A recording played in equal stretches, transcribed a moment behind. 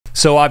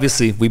So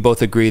obviously, we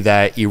both agree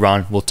that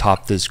Iran will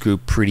top this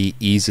group pretty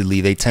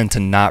easily. They tend to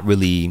not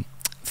really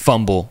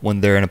fumble when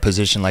they're in a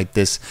position like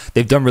this.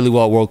 They've done really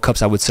well at World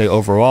Cups, I would say,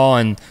 overall.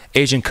 And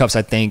Asian Cups,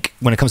 I think,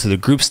 when it comes to the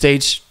group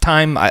stage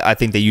time, I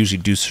think they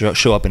usually do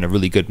show up in a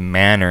really good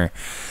manner.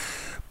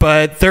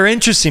 But they're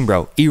interesting,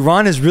 bro.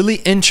 Iran is really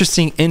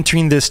interesting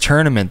entering this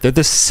tournament. They're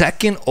the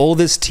second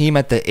oldest team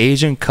at the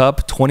Asian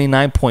Cup,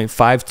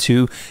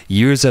 29.52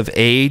 years of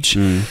age.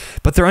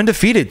 But they're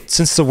undefeated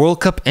since the World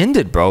Cup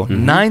ended, bro.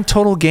 9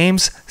 total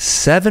games,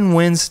 7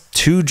 wins,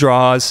 2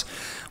 draws.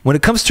 When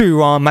it comes to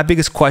Iran, my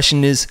biggest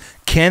question is,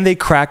 can they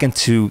crack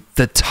into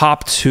the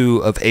top 2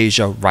 of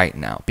Asia right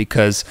now?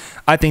 Because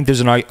I think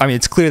there's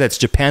it's clear that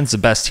Japan's the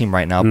best team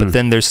right now, but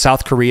then there's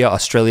South Korea,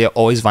 Australia,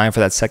 always vying for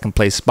that second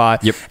place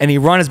spot. And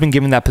Iran has been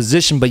given that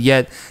position, but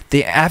yet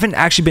they haven't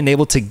actually been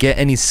able to get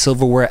any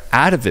silverware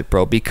out of it,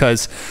 bro,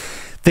 because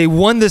they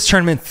won this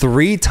tournament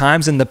 3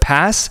 times in the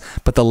past,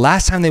 but the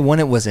last time they won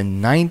it was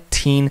in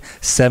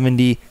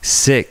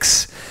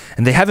 1976.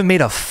 And they haven't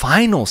made a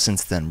final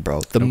since then, bro.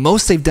 The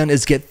most they've done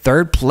is get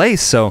 3rd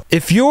place. So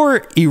if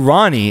you're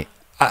Irani,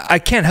 I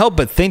can't help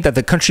but think that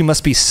the country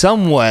must be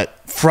somewhat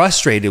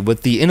frustrated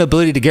with the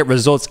inability to get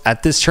results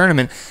at this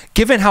tournament,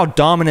 given how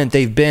dominant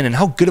they've been and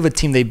how good of a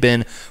team they've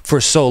been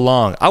for so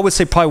long. I would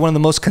say probably one of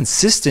the most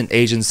consistent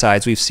Asian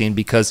sides we've seen,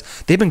 because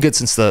they've been good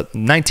since the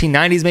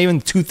 1990s, maybe even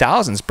the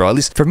 2000s, bro. At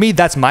least for me,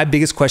 that's my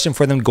biggest question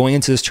for them going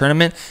into this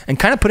tournament, and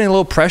kind of putting a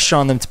little pressure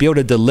on them to be able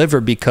to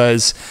deliver,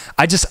 because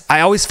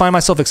I always find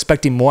myself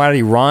expecting more out of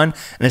Iran,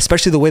 and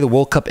especially the way the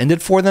World Cup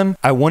ended for them.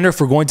 I wonder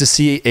if we're going to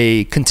see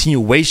a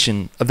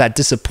continuation of that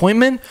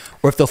disappointment,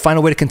 or if they'll find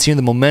a way to continue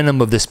the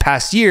momentum of this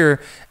past year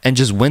and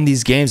just win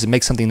these games and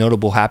make something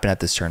notable happen at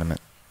this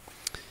tournament.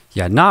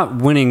 Yeah, not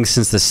winning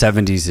since the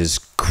 70s is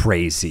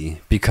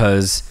crazy,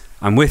 because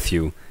I'm with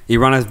you.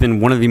 Iran has been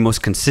one of the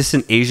most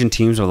consistent Asian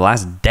teams over the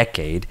last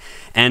decade,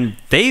 and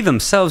they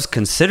themselves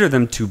consider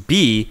them to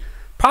be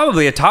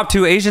probably a top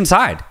 2 Asian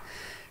side.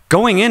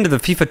 Going into the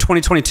FIFA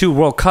 2022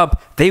 World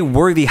Cup, they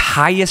were the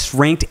highest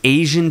ranked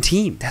Asian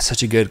team. That's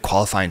such a good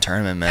qualifying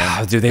tournament, man.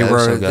 Oh, dude, they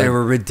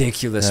were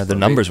ridiculous. Yeah, the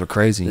numbers were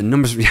crazy. The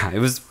numbers, yeah, it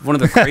was one of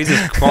the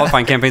craziest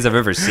qualifying campaigns I've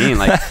ever seen.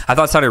 Like, I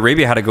thought Saudi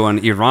Arabia had to go,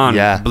 and Iran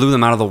blew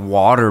them out of the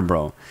water,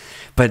 bro.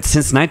 But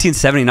since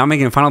 1970, not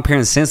making a final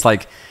appearance since,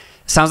 like,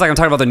 sounds like I'm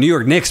talking about the New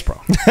York Knicks,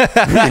 bro.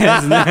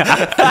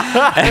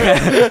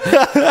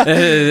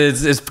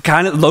 it's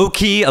kind of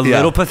low-key, a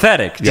little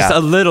pathetic. Just a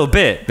little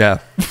bit. Yeah.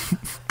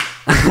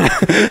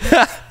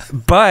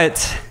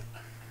 But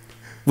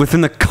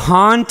within the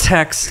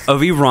context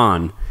of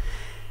Iran,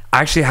 I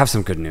actually have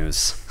some good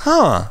news.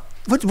 Huh?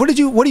 What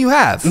do you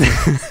have?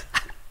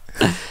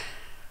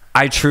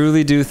 I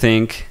truly do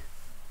think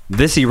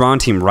this Iran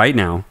team right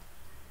now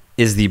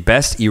is the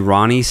best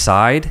Irani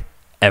side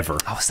ever.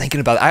 I was thinking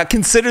about it. I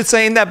considered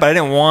saying that, but I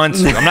didn't want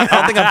to. I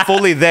don't think I'm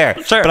fully there.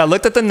 Sure. But I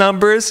looked at the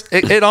numbers.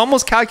 It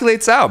almost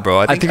calculates out, bro.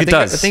 I think it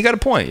does. I think you got a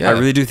point. Yeah. I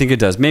really do think it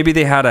does. Maybe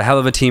they had a hell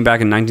of a team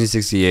back in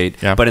 1968,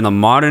 but in the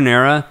modern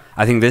era,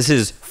 I think this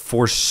is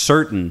for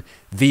certain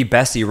the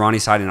best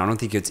Irani side, and I don't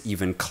think it's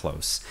even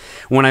close.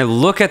 When I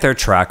look at their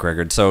track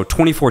record, so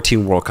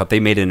 2014 World Cup, they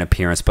made an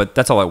appearance, but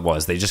that's all it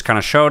was. They just kind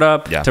of showed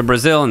up to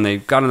Brazil, and they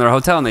got in their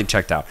hotel, and they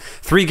checked out.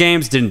 3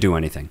 games, didn't do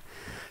anything.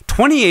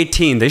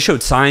 2018, they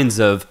showed signs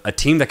of a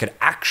team that could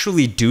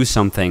actually do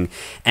something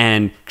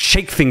and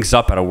shake things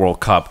up at a World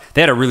Cup.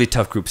 They had a really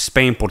tough group,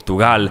 Spain,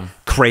 Portugal,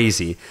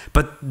 crazy.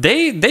 But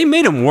they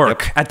made them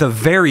work at the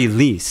very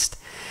least.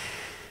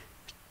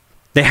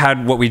 They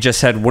had what we just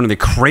said, one of the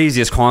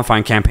craziest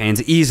qualifying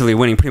campaigns, easily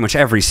winning pretty much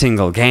every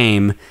single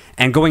game.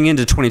 And going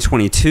into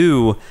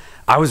 2022,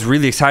 I was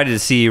really excited to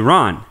see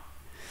Iran.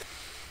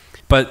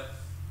 But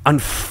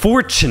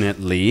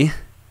unfortunately,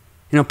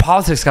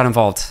 politics got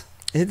involved.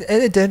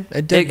 It did.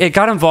 It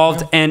got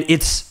involved, and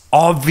it's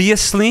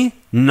obviously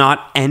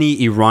not any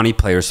Irani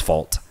player's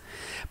fault.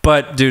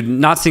 But dude,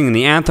 not singing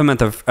the anthem in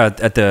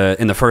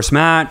the first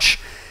match,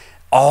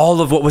 all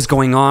of what was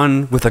going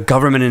on with the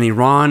government in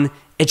Iran,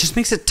 it just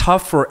makes it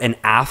tough for an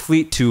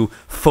athlete to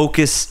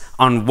focus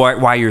on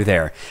why you're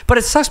there. But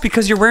it sucks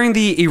because you're wearing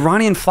the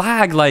Iranian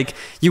flag. Like,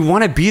 you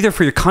want to be there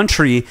for your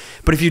country,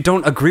 but if you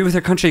don't agree with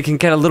your country, it can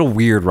get a little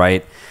weird,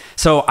 right?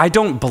 So I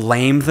don't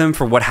blame them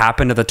for what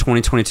happened at the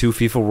 2022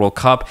 FIFA World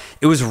Cup.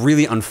 It was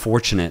really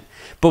unfortunate.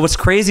 But what's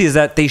crazy is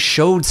that they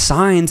showed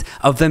signs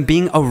of them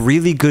being a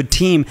really good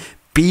team,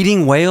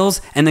 beating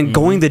Wales and then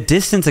going the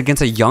distance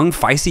against a young,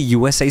 feisty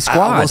USA squad.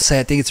 I will say,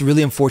 I think it's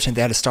really unfortunate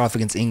they had to start off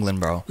against England,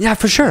 bro. Yeah,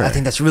 for sure. I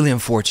think that's really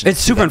unfortunate. It's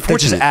super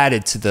unfortunate. That just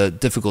added to the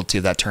difficulty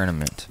of that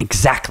tournament.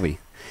 Exactly.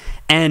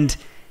 And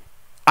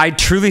I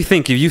truly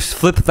think if you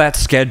flip that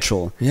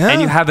schedule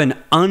and you have an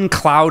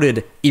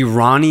unclouded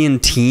Iranian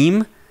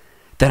team,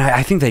 then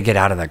I think they get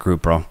out of that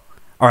group, bro.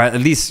 Or at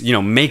least,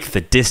 make the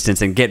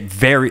distance and get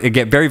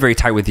very, very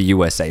tight with the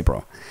USA,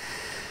 bro.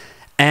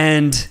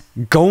 And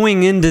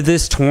going into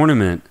this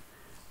tournament,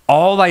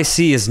 all I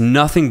see is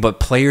nothing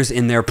but players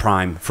in their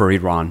prime for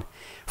Iran.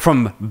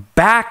 From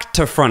back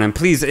to front, and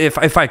please,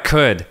 if I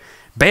could,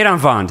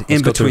 Beiranvand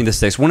in between the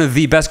sticks. One of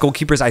the best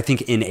goalkeepers, I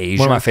think, in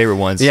Asia. One of my favorite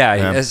ones.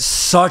 Yeah. It's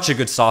such a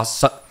good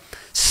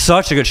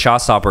such a good shot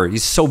stopper.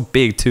 He's so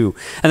big too.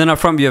 And then up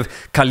front you have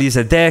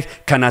Kalizadeh,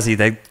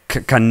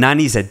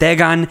 Kanani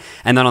Zedegan,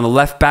 and then on the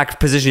left back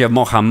position you have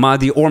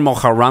Mohammadi or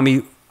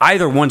Moharami.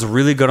 Either one's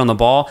really good on the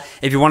ball.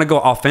 If you want to go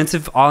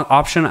offensive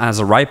option as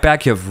a right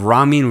back, you have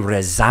Ramin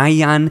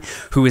Rezayan,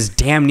 who is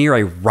damn near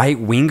a right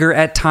winger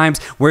at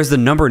times. Whereas the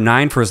number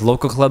 9 for his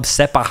local club,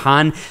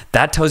 Sepahan,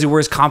 that tells you where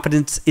his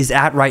confidence is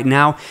at right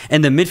now.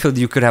 In the midfield,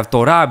 you could have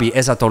Torabi,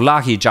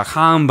 Ezatolahi,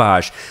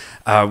 Jahanbash,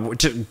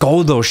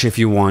 Goldosh if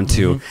you want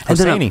to.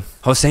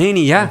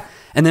 Hosseini, yeah.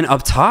 And then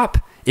up top,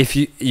 if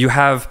you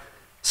have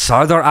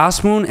Sardar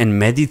Asmun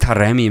and Mehdi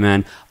Taremi,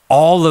 man,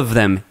 all of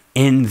them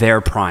in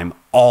their prime.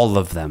 All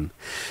of them.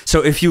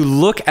 So if you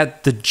look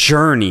at the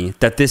journey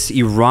that this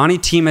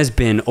Irani team has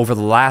been over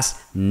the last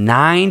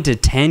 9 to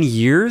 10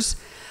 years,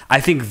 I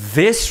think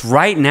this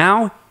right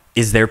now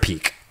is their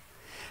peak.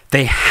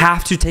 They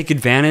have to take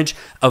advantage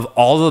of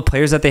all of the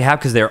players that they have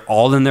because they're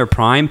all in their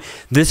prime.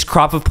 This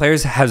crop of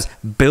players has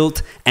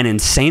built an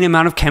insane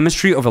amount of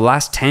chemistry over the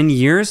last 10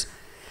 years.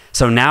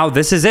 So now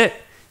this is it.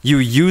 You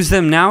use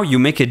them now, you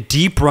make a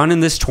deep run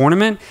in this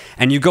tournament,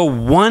 and you go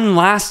one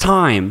last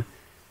time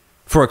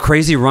for a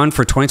crazy run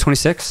for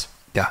 2026?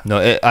 Yeah,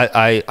 no,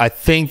 I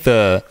think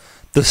the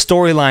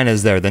storyline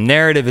is there. The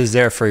narrative is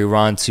there for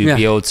Iran to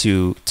be able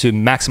to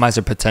maximize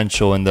their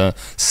potential, and the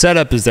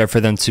setup is there for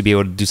them to be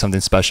able to do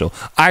something special.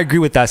 I agree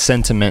with that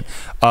sentiment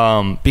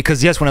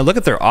because, yes, when I look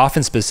at their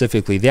offense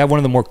specifically, they have one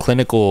of the more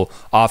clinical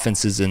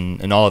offenses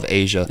in all of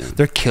Asia. Yeah.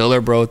 They're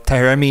killer, bro.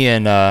 Taremi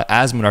and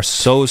Asmun are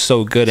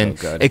so good and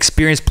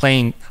experienced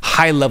playing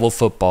high-level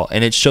football,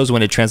 and it shows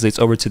when it translates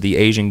over to the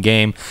Asian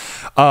game.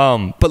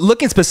 But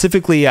looking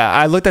specifically,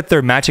 I looked at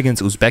their match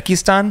against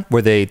Uzbekistan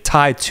where they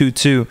tied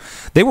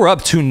 2-2. They were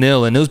up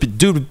 2-0, and it was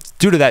due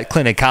to that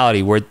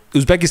clinicality where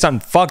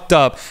Uzbekistan fucked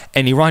up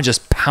and Iran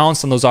just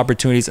pounced on those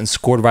opportunities and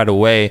scored right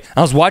away.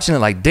 I was watching it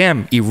like,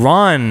 damn,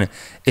 Iran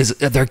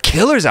they're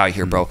killers out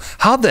here, bro.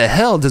 How the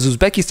hell does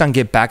Uzbekistan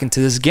get back into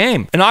this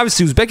game? And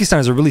obviously Uzbekistan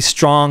is a really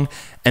strong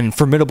and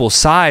formidable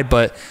side,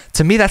 but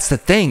to me that's the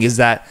thing, is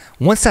that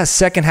once that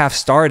second half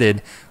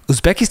started,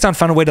 Uzbekistan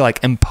found a way to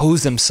like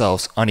impose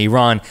themselves on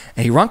Iran,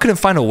 and Iran couldn't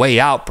find a way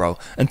out, bro,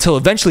 until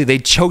eventually they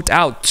choked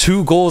out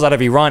 2 goals out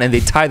of Iran and they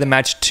tied the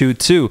match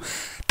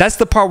 2-2. That's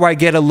the part where I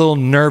get a little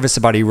nervous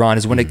about Iran,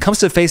 is when it comes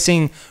to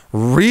facing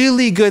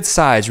really good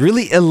sides,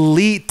 really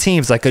elite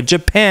teams like a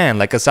Japan,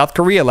 like a South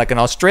Korea, like an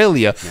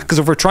Australia, because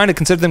if we're trying to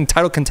consider them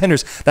title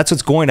contenders, that's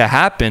what's going to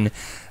happen.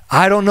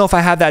 I don't know if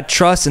I have that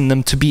trust in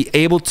them to be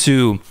able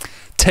to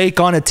take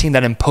on a team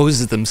that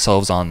imposes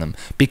themselves on them,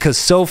 because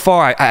so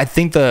far I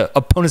think the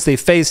opponents they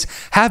face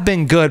have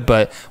been good,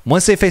 but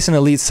once they face an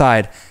elite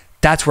side,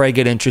 that's where I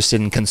get interested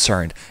and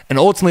concerned. And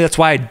ultimately, that's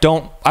why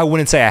I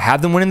wouldn't say I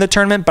have them winning the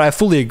tournament, but I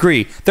fully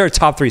agree. They're a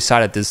top 3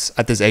 side at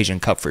this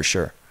Asian Cup for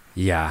sure.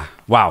 Yeah.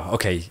 Wow.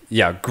 Okay.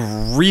 Yeah.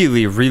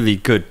 Really, really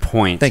good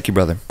point. Thank you,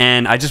 brother.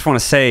 And I just want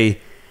to say,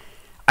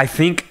 I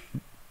think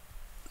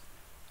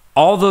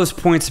all those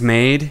points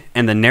made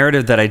and the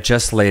narrative that I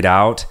just laid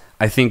out,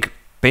 I think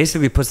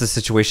basically puts the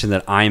situation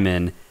that I'm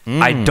in.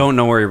 I don't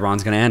know where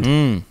Iran's going to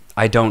end.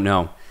 I don't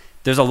know.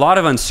 There's a lot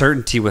of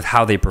uncertainty with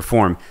how they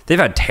perform. They've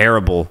had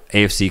terrible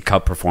AFC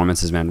Cup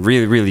performances, man.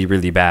 Really, really,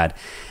 really bad.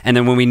 And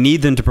then when we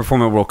need them to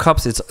perform at World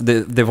Cups,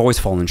 they've always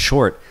fallen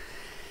short.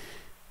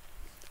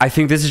 I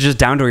think this is just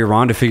down to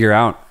Iran to figure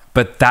out.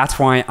 But that's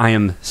why I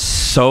am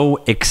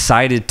so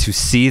excited to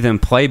see them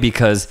play,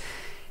 because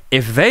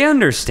if they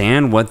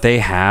understand what they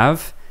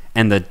have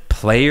and the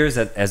players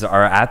that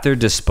are at their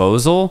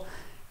disposal,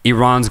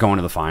 Iran's going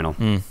to the final.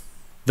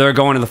 They're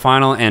going to the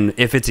final, and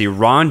if it's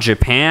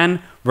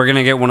Iran-Japan, we're going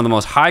to get one of the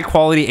most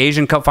high-quality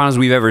Asian Cup finals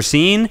we've ever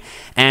seen,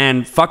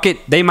 and fuck it,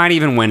 they might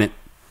even win it.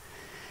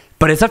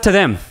 But it's up to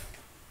them.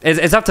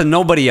 It's up to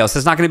nobody else.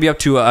 It's not going to be up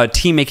to a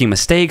team making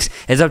mistakes.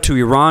 It's up to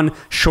Iran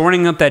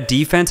shoring up that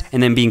defense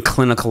and then being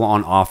clinical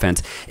on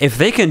offense. If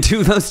they can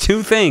do those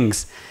 2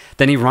 things,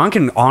 then Iran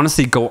can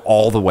honestly go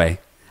all the way,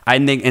 I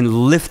think,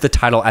 and lift the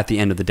title at the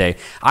end of the day.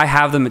 I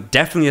have them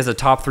definitely as a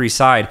top 3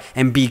 side,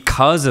 and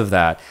because of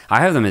that,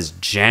 I have them as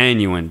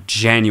genuine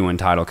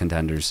title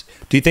contenders.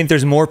 Do you think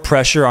there's more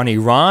pressure on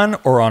Iran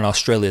or on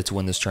Australia to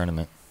win this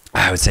tournament?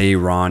 I would say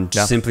Iran,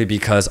 simply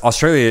because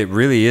Australia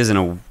really is in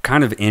a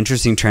kind of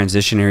interesting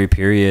transitionary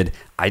period.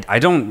 I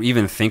don't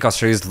even think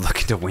Australia's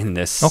looking to win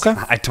this. Okay.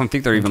 I don't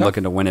think they're even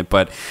looking to win it,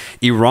 but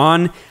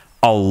Iran,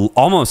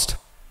 almost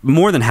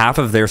more than half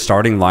of their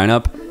starting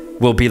lineup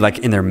will be like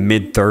in their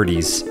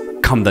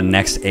mid-30s come the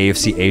next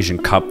AFC Asian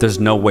Cup. There's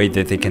no way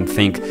that they can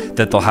think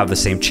that they'll have the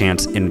same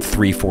chance in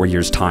 3-4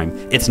 years' time.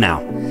 It's now.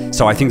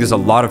 So I think there's a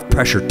lot of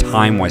pressure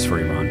time-wise for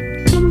Iran.